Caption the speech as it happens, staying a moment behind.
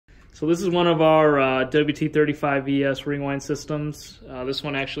So this is one of our WT-35VS ring wind systems. This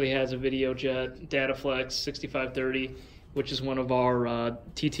one actually has a Videojet DataFlex 6530, which is one of our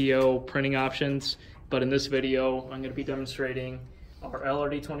TTO printing options. But in this video, I'm going to be demonstrating our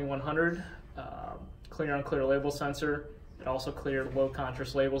LRD 2100 clear on clear label sensor. It also cleared low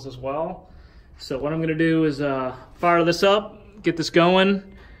contrast labels as well. So what I'm going to do is fire this up, get this going. I'm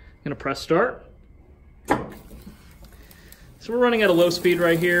going to press start. So we're running at a low speed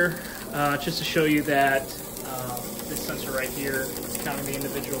right here, just to show you that this sensor right here is counting the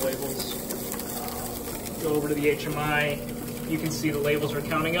individual labels. Go over to the HMI, you can see the labels are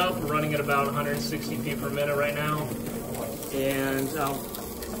counting up. We're running at about 160 feet per minute right now. And I'll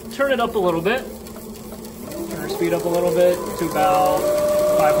turn it up a little bit, turn our speed up a little bit to about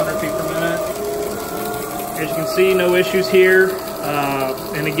 500 feet per minute. As you can see, no issues here.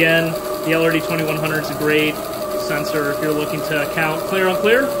 And again, the LRD 2100 is a great sensor if you're looking to count clear on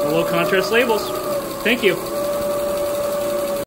clear or low contrast labels. Thank you.